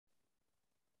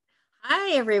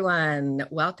Hi, everyone.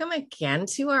 Welcome again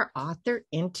to our author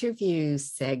interview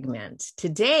segment.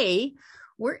 Today,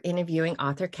 we're interviewing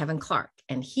author Kevin Clarke,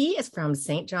 and he is from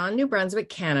St. John, New Brunswick,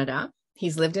 Canada.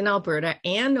 He's lived in Alberta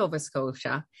and Nova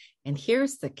Scotia. And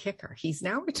here's the kicker. He's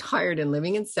now retired and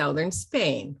living in southern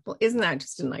Spain. Well, isn't that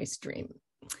just a nice dream?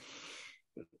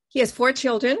 He has 4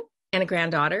 children and a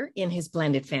granddaughter in his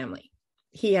blended family.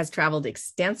 He has traveled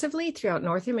extensively throughout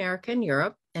North America and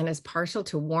Europe and is partial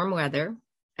to warm weather,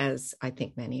 as I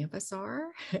think many of us are.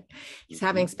 He's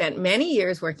having spent many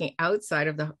years working outside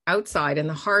in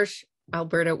the harsh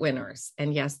Alberta winters.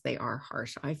 And yes, they are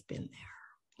harsh. I've been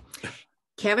there.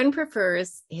 Kevin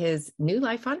prefers his new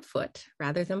life on foot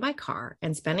rather than by car,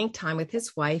 and spending time with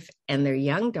his wife and their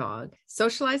young dog,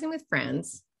 socializing with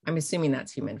friends. I'm assuming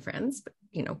that's human friends, but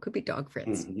could be dog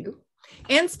friends too,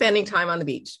 and spending time on the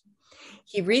beach.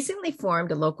 He recently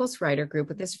formed a locals writer group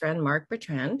with his friend Mark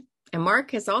Bertrand, and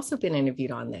Mark has also been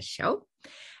interviewed on this show,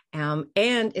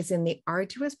 and is in the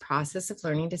arduous process of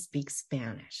learning to speak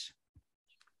Spanish.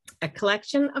 A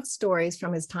collection of stories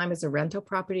from his time as a rental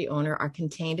property owner are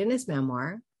contained in his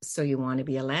memoir, So You Want to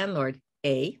Be a Landlord,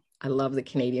 I love the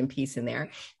Canadian piece in there.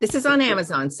 This is on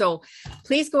Amazon, so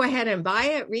please go ahead and buy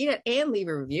it, read it, and leave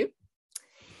a review.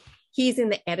 He's in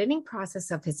the editing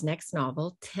process of his next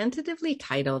novel, tentatively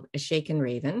titled A Shaken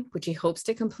Raven, which he hopes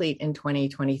to complete in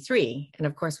 2023. And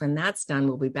of course, when that's done,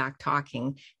 we'll be back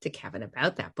talking to Kevin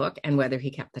about that book and whether he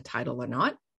kept the title or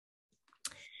not.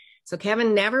 So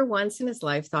Kevin never once in his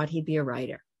life thought he'd be a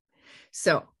writer.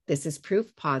 So this is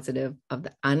proof positive of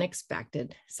the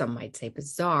unexpected, some might say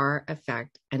bizarre,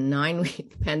 effect a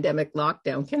 9-week pandemic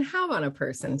lockdown can have on a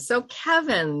person. So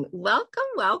Kevin,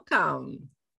 welcome.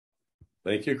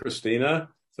 Thank you, Christina.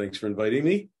 Thanks for inviting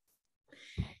me.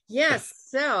 Yes.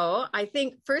 So I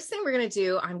think first thing we're going to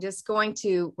do,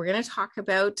 we're going to talk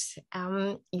about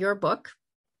your book.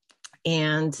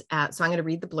 And so I'm going to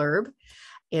read the blurb.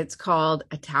 It's called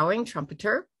A Towering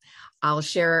Trumpeter. I'll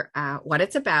share what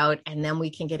it's about, and then we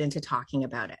can get into talking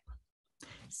about it.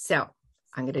 So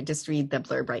I'm going to just read the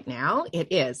blurb right now.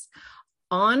 It is: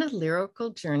 on a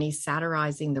lyrical journey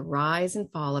satirizing the rise and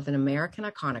fall of an American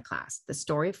iconoclast, the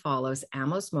story follows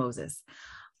Amos Moses'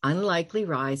 unlikely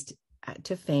rise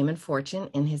to fame and fortune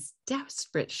in his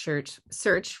desperate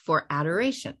search for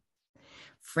adoration.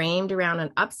 Framed around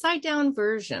an upside-down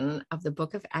version of the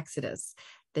book of Exodus,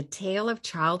 the tale of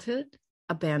childhood,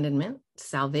 abandonment,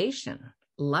 salvation,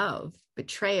 love,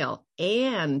 betrayal,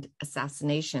 and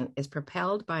assassination is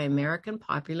propelled by American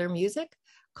popular music,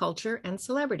 culture, and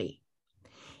celebrity.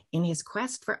 In his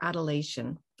quest for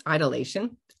idolization,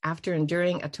 after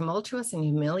enduring a tumultuous and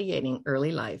humiliating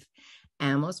early life,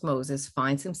 Amos Moses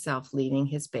finds himself leading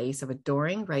his base of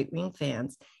adoring right-wing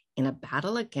fans in a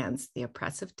battle against the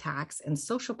oppressive tax and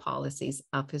social policies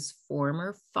of his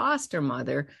former foster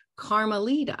mother,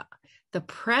 Carmalita, the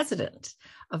president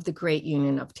of the Great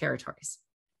Union of Territories.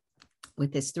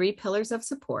 With his 3 pillars of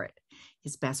support,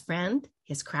 his best friend,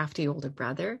 his crafty older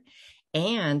brother,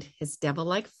 and his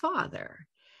devil-like father,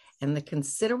 and the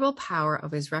considerable power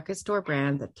of his record store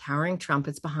brand, the Towering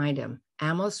Trumpets, behind him,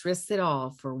 Amos risks it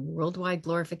all for worldwide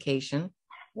glorification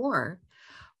or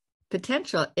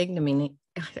potential ignominy.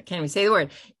 I can't even say the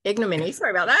word ignominy.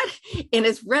 Sorry about that. In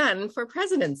his run for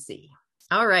presidency.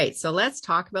 All right, so let's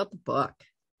talk about the book.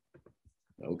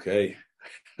 Okay.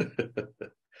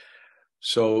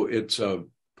 So it's a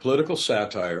political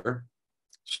satire.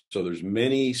 So there's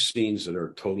many scenes that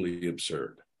are totally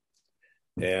absurd.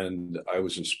 And I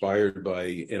was inspired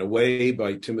in a way,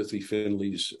 by Timothy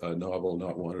Finley's novel,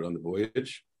 Not Wanted on the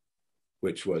Voyage,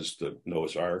 which was the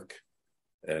Noah's Ark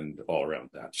and all around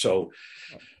that. So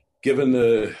given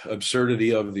the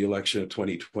absurdity of the election of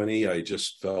 2020, I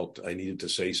just felt I needed to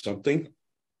say something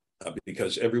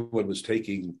because everyone was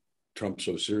taking Trump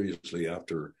so seriously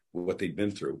after what they'd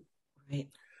been through. Right.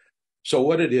 So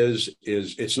what it is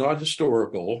it's not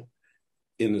historical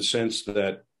in the sense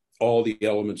that all the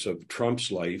elements of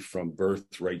Trump's life from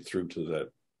birth right through to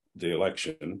the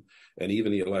election, and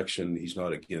even the election, he's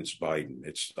not against Biden.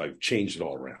 I've changed it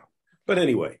all around. But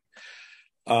anyway,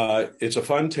 it's a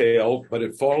fun tale, but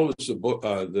it follows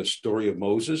the story of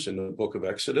Moses in the book of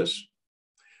Exodus.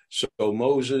 So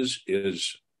Moses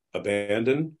is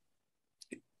abandoned.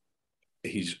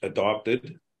 He's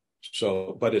adopted.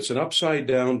 But it's an upside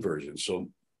down version. So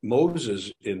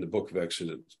Moses in the book of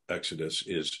Exodus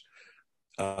is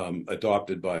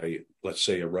adopted by, let's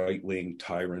say, a right-wing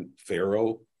tyrant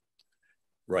pharaoh,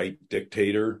 right,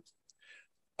 dictator.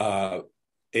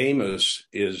 Amos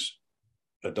is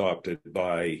adopted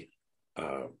by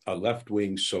a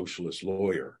left-wing socialist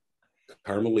lawyer,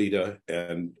 Carmalita,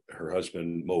 and her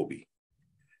husband Moby.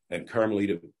 And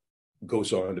Carmalita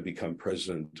goes on to become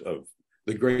president of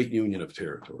the Great Union of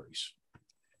Territories.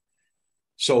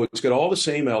 So it's got all the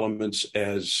same elements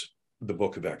as the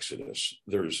book of Exodus.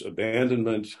 There's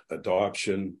abandonment,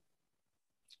 adoption.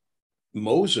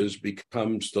 Moses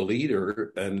becomes the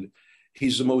leader, and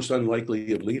he's the most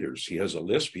unlikely of leaders. He has a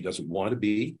lisp. He doesn't want to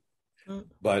be.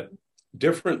 But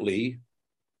differently,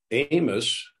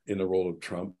 Amos, in the role of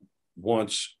Trump,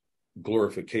 wants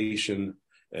glorification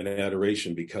and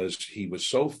adoration because he was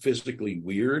so physically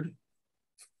weird,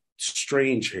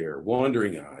 strange hair,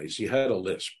 wandering eyes. He had a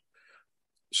lisp.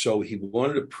 So he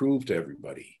wanted to prove to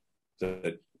everybody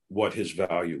that what his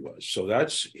value was. So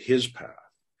that's his path.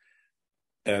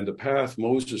 And the path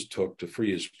Moses took to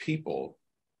free his people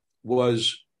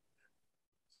was,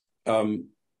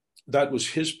 that was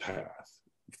his path,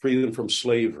 free them from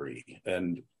slavery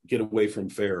and get away from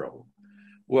Pharaoh.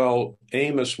 Well,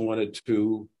 Amos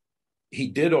he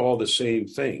did all the same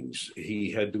things.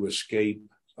 He had to escape.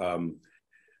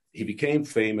 He became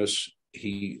famous.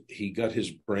 He got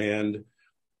his brand.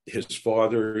 His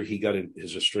father,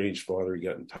 his estranged father, he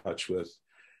got in touch with,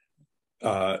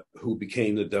 who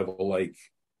became the devil-like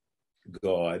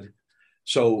God.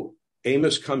 So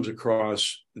Amos comes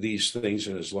across these things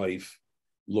in his life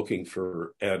looking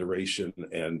for adoration,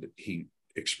 and he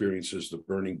experiences the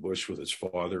burning bush with his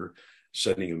father,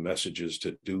 sending him messages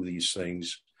to do these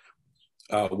things.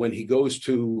 When he goes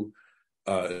to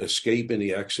escape in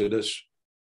the Exodus,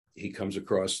 he comes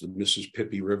across the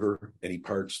Mississippi River, and he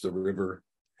parts the river,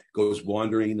 goes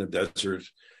wandering in the desert,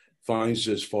 finds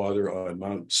his father on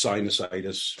Mount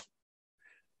Sinaitis.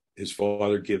 His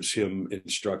father gives him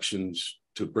instructions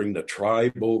to bring the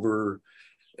tribe over.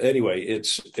 Anyway,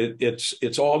 it's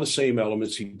all the same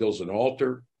elements. He builds an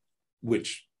altar,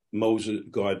 which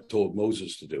God told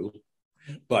Moses to do.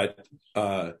 But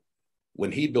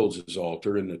when he builds his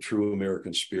altar in the true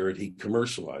American spirit, he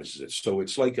commercializes it. So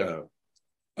it's like a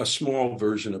small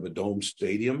version of a dome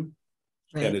stadium.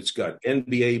 Right. And it's got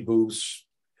NBA booths,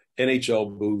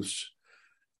 NHL booths,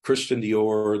 Christian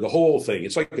Dior, the whole thing.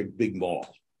 It's like a big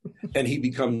mall. And he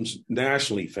becomes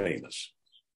nationally famous.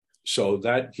 So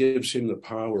that gives him the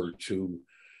power to,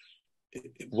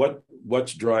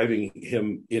 what's driving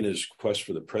him in his quest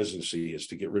for the presidency is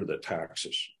to get rid of the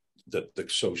taxes that the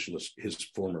socialist, his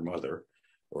former mother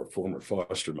or former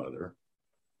foster mother,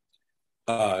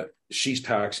 she's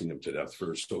taxing him to death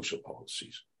for his social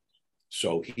policies.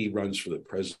 So he runs for the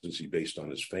presidency based on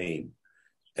his fame.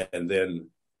 And then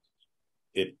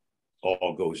it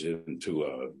all goes into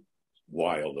a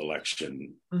wild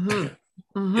election. Mm-hmm.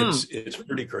 Mm-hmm. It's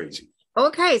pretty crazy.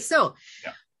 Okay, so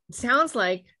It sounds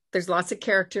like there's lots of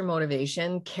character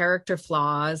motivation, character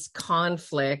flaws,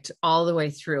 conflict all the way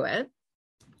through it.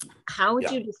 How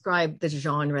would you describe the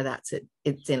genre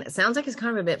it's in? It sounds like it's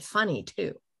kind of a bit funny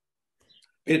too.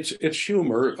 It's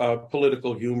humor,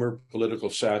 political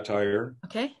satire.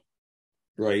 Okay.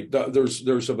 Right.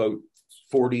 There's about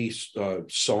 40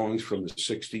 songs from the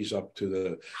 60s up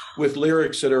to with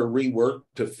lyrics that are reworked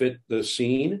to fit the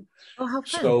scene. Oh, how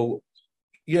fun. So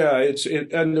yeah,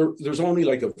 and there's only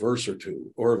like a verse or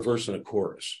two, or a verse and a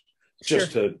chorus,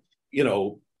 just to,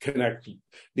 connect,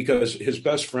 because his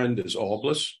best friend is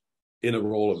Oblis in a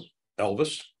role of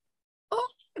Elvis. Oh,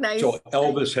 nice. So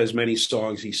Elvis has many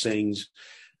songs he sings.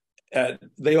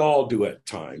 They all do at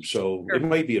times. So It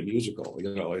might be a musical,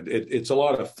 it's a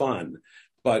lot of fun,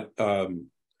 but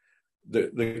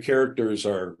the characters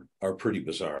are pretty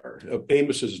bizarre.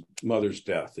 Amos's mother's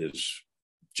death is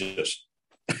just...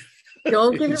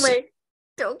 Don't give it away.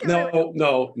 Don't give it away.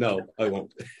 No, I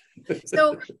won't.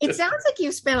 So it sounds like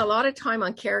you spent a lot of time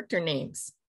on character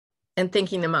names and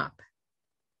thinking them up.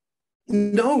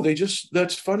 No,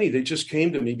 that's funny. They just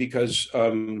came to me because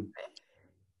the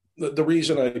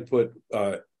reason I put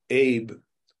Abe,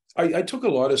 I took a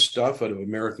lot of stuff out of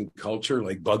American culture,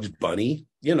 like Bugs Bunny.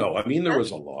 There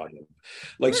was a lot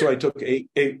of, so I took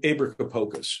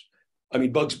Abracapocus.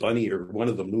 Bugs Bunny or one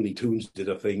of the Looney Tunes did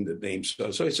a thing that names.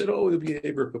 So I said, it'll be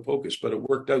Abracapocus, but it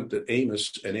worked out that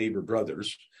Amos and Abe are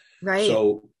brothers. Right.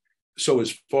 So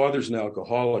his father's an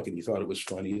alcoholic, and he thought it was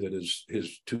funny that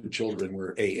his two children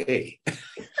were AA.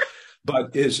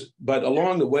 But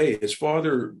along the way, his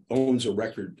father owns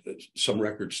some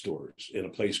record stores in a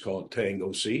place called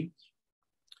Tango C.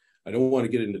 I don't want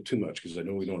to get into too much because I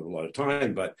know we don't have a lot of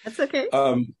time, but that's okay.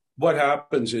 What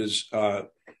happens is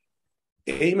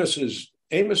Amos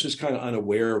is kind of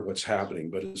unaware of what's happening,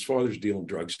 but his father's dealing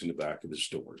drugs in the back of his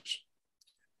stores.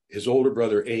 His older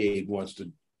brother Abe wants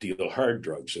to deal hard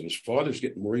drugs, and his father's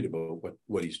getting worried about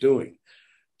what he's doing.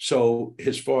 So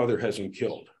his father has him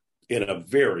killed in a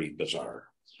very bizarre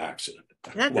accident.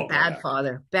 That's a bad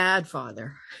father. Bad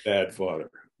father. Bad father.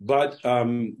 But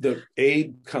the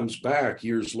Abe comes back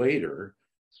years later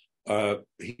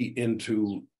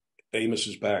into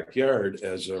Amos's backyard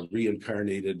as a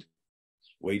reincarnated,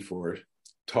 wait for it,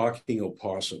 talking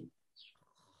opossum.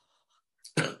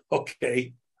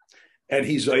 Okay. And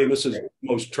he's Amos's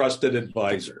most trusted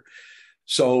advisor.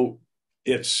 So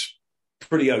it's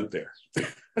pretty out there.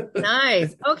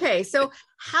 Nice. Okay. So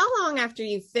how long after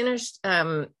you finished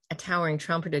A Towering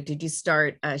Trumpeter did you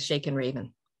start Shaken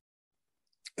Raven?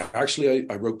 Actually,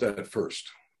 I wrote that first.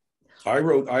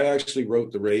 I actually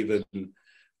wrote the Raven in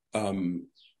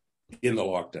the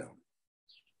lockdown.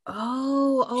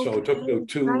 Oh, okay. So it took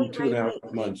two and a half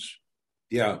months.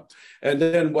 Yeah. And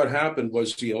then what happened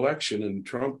was the election, and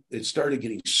Trump, it started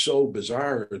getting so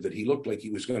bizarre that he looked like he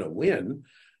was going to win.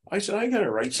 I said, I got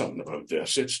to write something about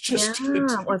this. It's just,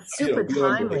 well, it's super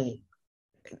timely.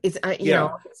 It's,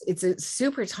 it's a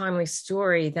super timely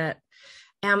story that,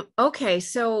 okay.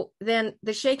 So then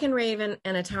the Shaken Raven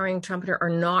and A Towering Trumpeter are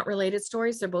not related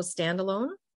stories. They're both standalone.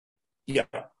 Yeah.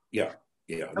 Okay.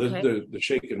 The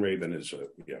Shaken Raven is,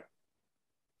 yeah.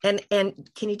 And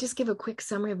can you just give a quick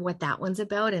summary of what that one's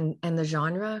about and the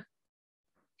genre?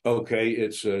 Okay.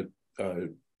 It's a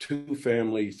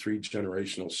two-family,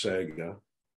 three-generational saga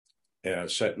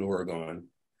set in Oregon.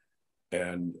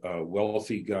 And a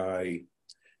wealthy guy,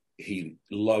 he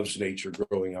loves nature,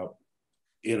 growing up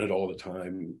in it all the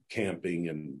time, camping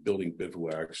and building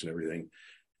bivouacs and everything.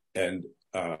 And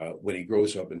when he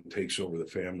grows up and takes over the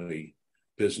family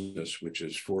business, which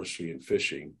is forestry and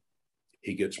fishing,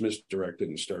 he gets misdirected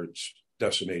and starts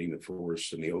decimating the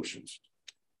forests and the oceans.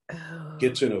 Oh.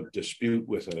 Gets in a dispute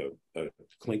with a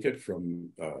Tlingit from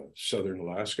southern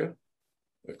Alaska,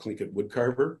 a Tlingit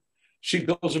woodcarver. She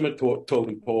builds him a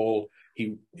totem pole.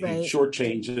 He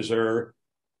shortchanges her.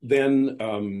 Then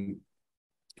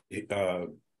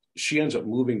she ends up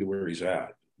moving to where he's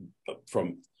at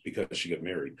because she got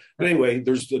married. But anyway,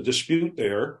 there's the dispute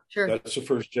there. Sure. That's the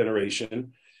first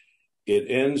generation.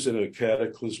 It ends in a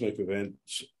cataclysmic event,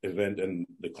 and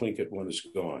the Tlingit one is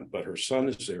gone. But her son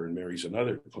is there and marries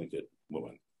another Tlingit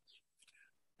woman.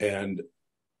 And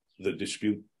the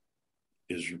dispute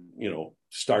is,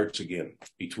 starts again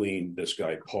between this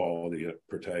guy, Paul, the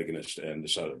protagonist, and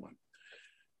this other one.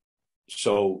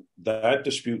 So that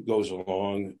dispute goes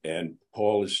along, and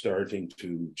Paul is starting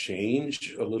to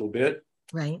change a little bit.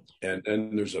 Right. And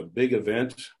then there's a big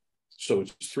event. So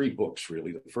it's 3 books,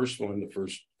 really. The first one, the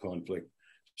first conflict.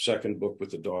 Second book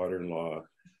with the daughter-in-law.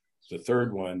 The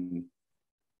third one,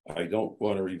 I don't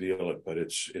want to reveal it, but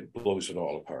it blows it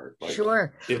all apart.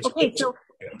 Sure. So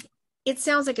it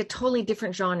sounds like a totally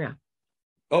different genre.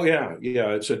 Oh yeah.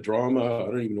 It's a drama. I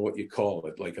don't even know what you call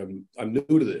it. Like I'm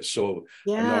new to this, so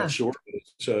I'm not sure.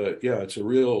 It's a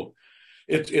real.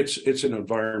 It's an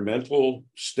environmental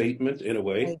statement in a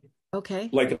way. Right. Okay.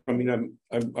 Like, I mean,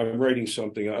 I'm writing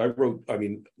something. I wrote. I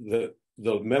mean, the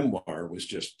memoir was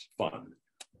just fun,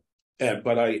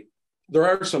 but there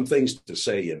are some things to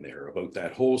say in there about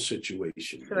that whole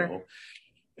situation. Sure.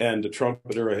 And the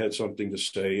Trumpeter, I had something to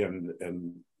say, and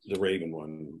the Raven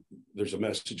one, there's a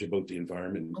message about the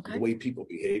environment, the way people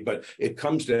behave, but it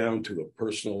comes down to a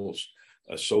personal,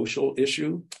 a social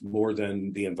issue more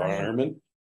than the environment.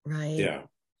 Right. Yeah.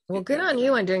 Well, good on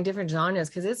you on doing different genres,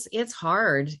 because it's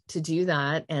hard to do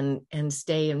that and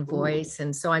stay in voice.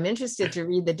 And so I'm interested to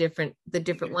read the different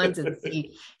ones and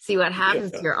see what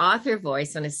happens to your author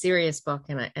voice on a serious book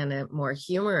and a more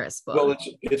humorous book. Well,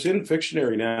 it's in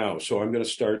Fictionary now, so I'm going to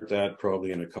start that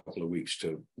probably in a couple of weeks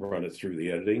to run it through the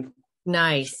editing.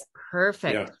 Nice.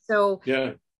 Perfect. Yeah. So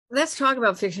let's talk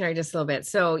about Fictionary just a little bit.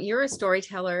 So you're a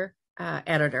storyteller,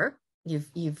 editor.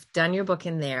 You've done your book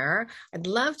in there. I'd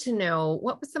love to know,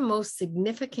 what was the most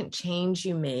significant change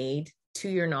you made to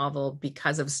your novel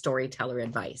because of storyteller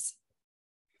advice?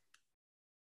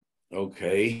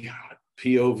 Okay.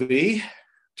 POV, which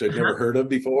I've never heard of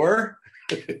before.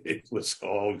 It was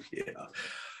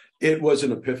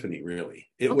an epiphany, really.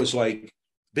 It was like,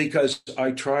 because I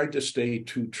tried to stay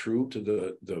too true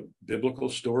to the biblical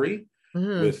story,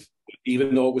 with,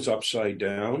 even though it was upside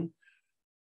down.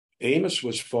 Amos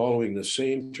was following the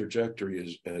same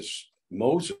trajectory as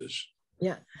Moses.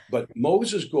 Yeah. But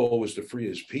Moses' goal was to free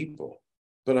his people.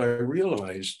 But I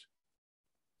realized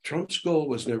Trump's goal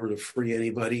was never to free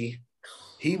anybody.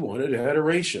 He wanted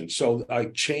adoration. So I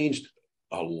changed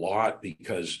a lot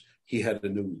because he had a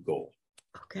new goal.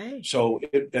 Okay. So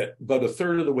but a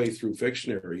third of the way through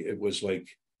Fictionary, it was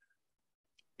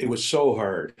so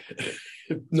hard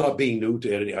not being new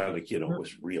to it. It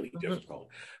was really difficult,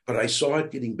 but I saw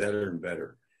it getting better and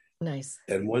better. Nice.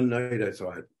 And one night I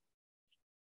thought,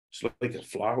 it's like a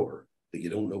flower that you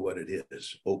don't know what it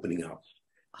is, opening up.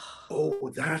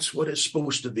 Oh, that's what it's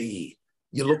supposed to be.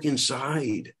 You look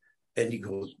inside and you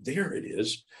go, there it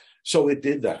is. So it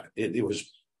did that. It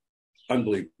was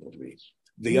unbelievable to me.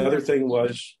 The Yeah. other thing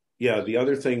was, the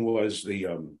other thing was the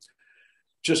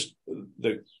just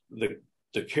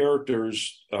the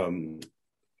characters.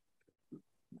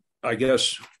 I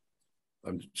guess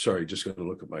I'm sorry, just going to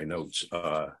look at my notes.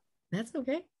 That's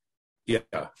okay.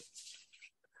 Yeah,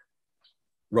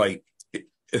 right.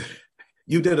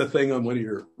 You did a thing on one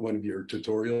of your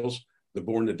tutorials, the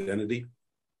Born Identity.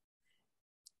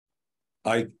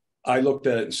 I looked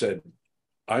at it and said,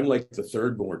 I'm like the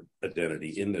third born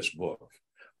identity in this book.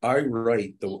 I'm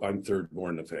third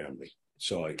born in the family.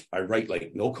 So I write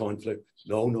like no conflict,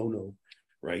 no,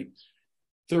 right?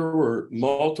 There were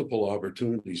multiple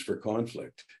opportunities for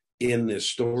conflict in this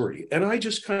story. And I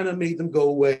just kind of made them go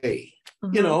away,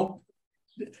 you know?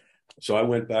 So I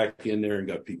went back in there and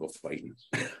got people fighting.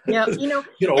 Yeah,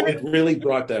 it really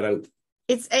brought that out.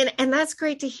 It's and that's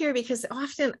great to hear, because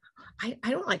often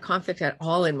I don't like conflict at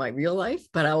all in my real life,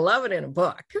 but I love it in a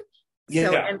book.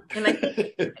 Yeah. So, and I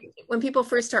think when people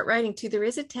first start writing too, there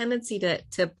is a tendency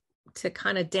to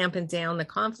kind of dampen down the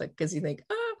conflict, because you think,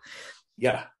 oh,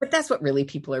 yeah, but that's what really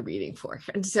people are reading for.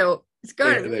 And so it's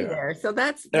got to be there. So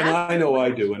that's I know I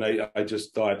do. And I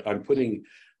just thought, I'm putting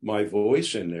my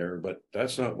voice in there, but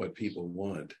that's not what people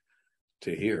want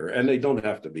to hear. And they don't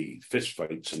have to be fist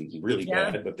fights and really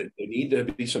bad, but they need to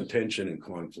be some tension and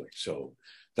conflict. So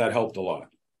that helped a lot.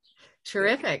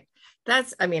 Terrific.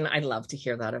 I'd love to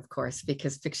hear that, of course,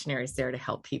 because Fictionary is there to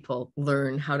help people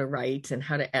learn how to write and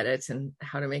how to edit and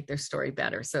how to make their story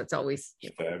better. So it's always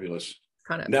fabulous.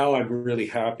 Now I'm really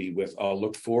happy I'll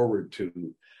look forward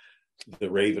to the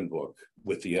Raven book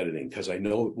with the editing, because I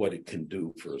know what it can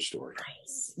do for a story.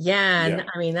 Nice. Yeah.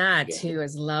 And that too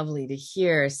is lovely to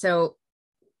hear. So,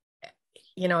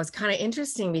 it's kind of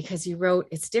interesting because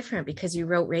it's different because you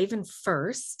wrote Raven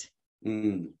first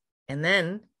and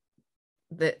then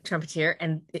the Trumpeter.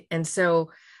 And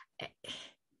so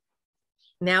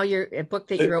now you're a book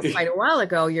that you wrote quite a while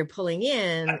ago, you're pulling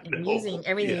in and using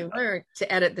everything you learned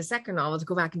to edit the second novel to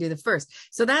go back and do the first.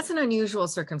 So that's an unusual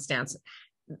circumstance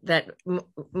that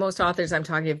most authors I'm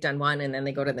talking to have done one and then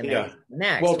they go to the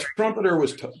next. Well, Trumpeter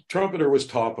was topical. It was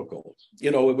topical.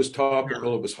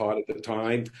 It was hot at the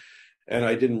time. And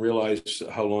I didn't realize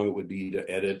how long it would be to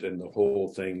edit and the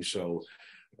whole thing. So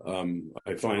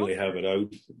I finally have it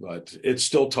out, but it's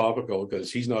still topical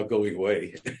because he's not going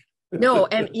away. No,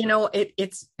 and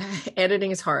it's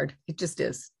editing is hard. It just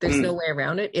is. There's no way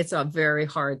around it. It's a very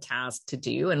hard task to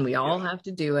do, and we all have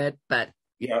to do it. But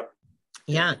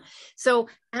yeah. So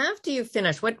after you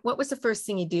finished, what was the first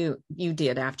thing you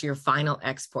did after your final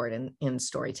export in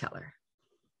Storyteller?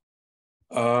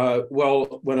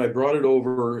 Well, when I brought it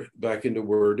over back into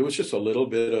Word, it was just a little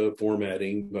bit of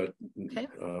formatting, but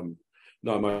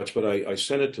not much. But I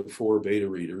sent it to 4 beta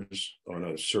readers on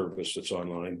a service that's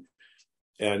online.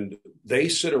 And they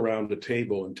sit around the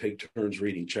table and take turns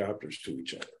reading chapters to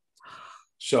each other.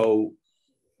 So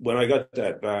when I got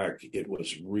that back, it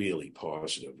was really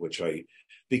positive,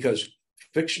 because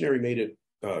Fictionary made it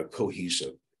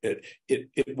cohesive. It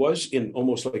was in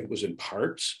almost like it was in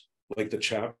parts, like the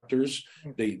chapters,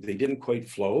 they didn't quite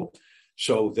flow.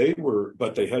 So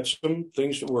but they had some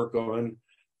things to work on,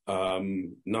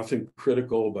 nothing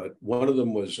critical, but one of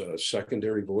them was a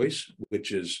secondary voice,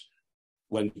 which is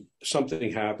when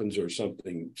something happens or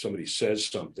somebody says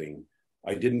something,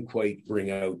 I didn't quite bring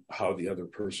out how the other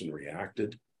person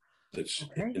reacted that's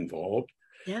involved.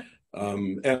 Yeah.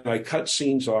 And I cut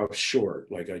scenes off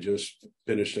short, like I just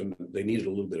finished them. They needed a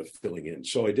little bit of filling in.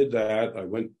 So I did that. I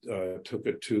went, took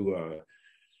it to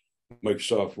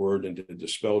Microsoft Word and did the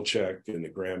spell check and the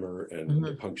grammar and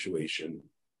the punctuation.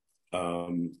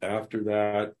 After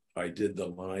that, I did the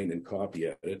line and copy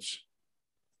edits.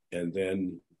 And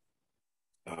then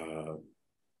I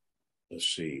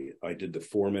did the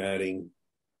formatting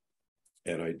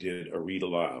and I did a read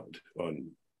aloud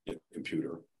on the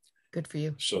computer. Good for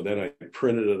you. So then I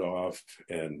printed it off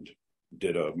and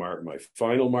did my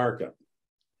final markup.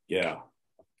 Yeah.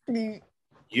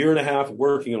 Year and a half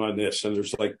working on this, and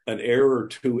there's like an error or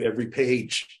two every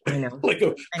page. I know. Like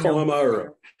a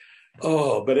comma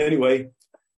but anyway,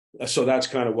 so that's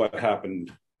kind of what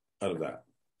happened out of that.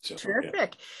 So,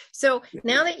 terrific. So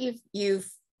now that you've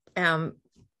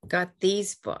got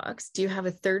these books, do you have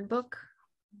a third book?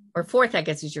 Or fourth, I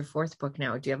guess, is your fourth book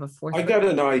now. Do you have a fourth book? Got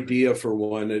an idea for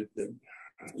one,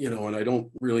 and I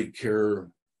don't really care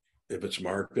if it's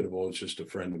marketable. It's just a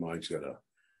friend of mine's got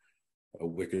a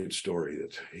wicked story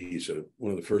that he's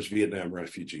one of the first Vietnam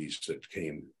refugees that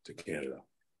came to Canada.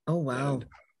 Oh, wow.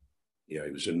 Yeah,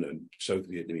 he was in the South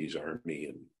Vietnamese army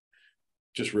and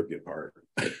just rip you apart.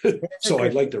 That's a So I'd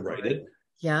good like to write story. it.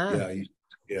 Yeah.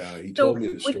 He So told me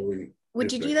the story.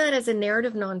 would you do that as a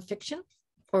narrative nonfiction,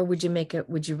 or would you make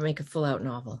a full out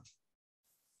novel?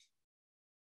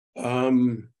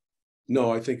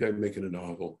 No, I think I'm making a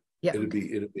novel. Yeah. It'd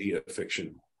be a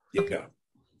fiction. Yeah.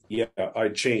 Yeah.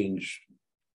 I'd change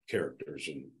characters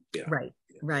and yeah.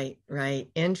 Right.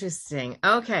 Interesting.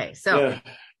 Okay. So Yeah.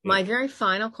 my very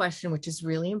final question, which is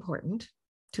really important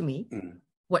to me,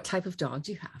 what type of dog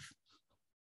do you have?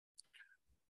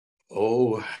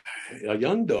 Oh, a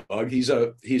young dog. He's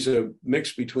a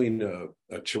mix between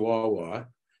a Chihuahua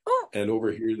and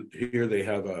over here they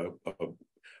have a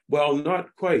well,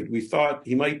 not quite. We thought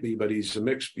he might be, but he's a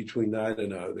mix between that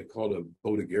and they call it a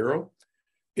Bodiguero.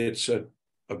 It's a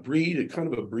breed,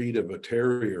 kind of a breed of a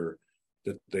terrier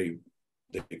that they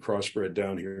crossbred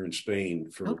down here in Spain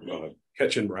for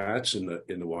catching rats in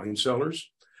the wine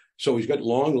cellars. So he's got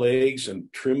long legs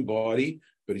and trim body,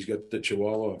 but he's got the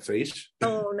Chihuahua face.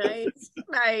 Oh,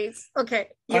 nice. Okay,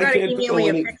 you gotta email me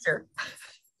a picture.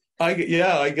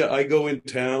 I go in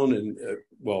town and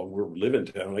we live in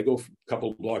town. I go a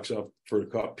couple of blocks up for a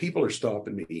cop. People are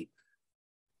stopping me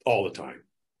all the time.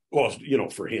 Well,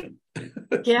 for him.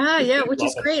 Yeah, which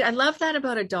is great. I love that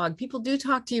about a dog. People do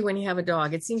talk to you when you have a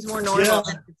dog. It seems more normal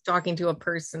than talking to a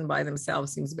person by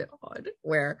themselves. Seems a bit odd.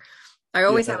 Where I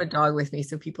always have a dog with me,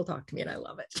 so people talk to me, and I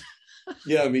love it.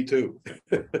 Yeah, me too.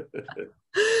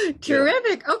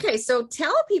 Terrific. Okay, so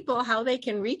tell people how they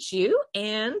can reach you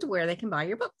and where they can buy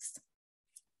your books.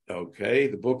 Okay,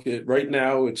 the book right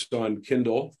now it's on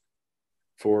Kindle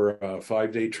for a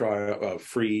 5-day trial,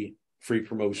 free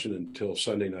promotion until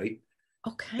Sunday night.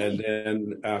 Okay. And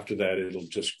then after that, it'll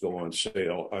just go on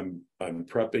sale. I'm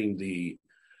prepping the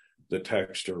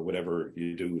text or whatever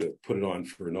you do to put it on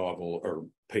for a novel or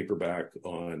paperback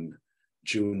on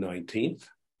June 19th.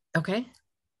 Okay.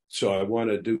 So I want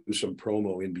to do some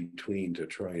promo in between to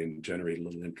try and generate a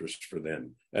little interest for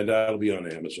them. And that'll be on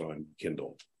Amazon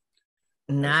Kindle.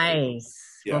 Nice.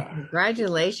 Yeah. Well,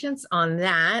 congratulations on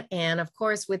that. And of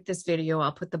course, with this video,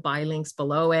 I'll put the buy links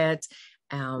below it.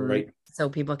 Right. So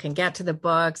people can get to the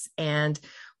books. And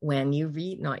when you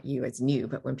read, not you as new,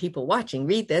 but when people watching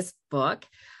read this book,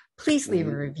 please leave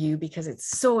a review, because it's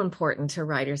so important to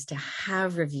writers to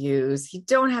have reviews. You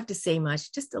don't have to say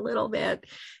much, just a little bit,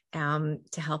 to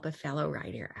help a fellow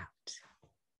writer out.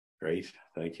 Great.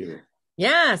 Thank you.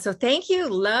 Yeah. So thank you.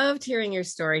 Loved hearing your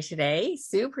story today.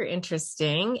 Super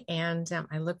interesting. And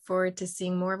I look forward to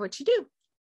seeing more of what you do.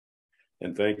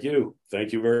 And thank you.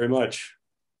 Thank you very much.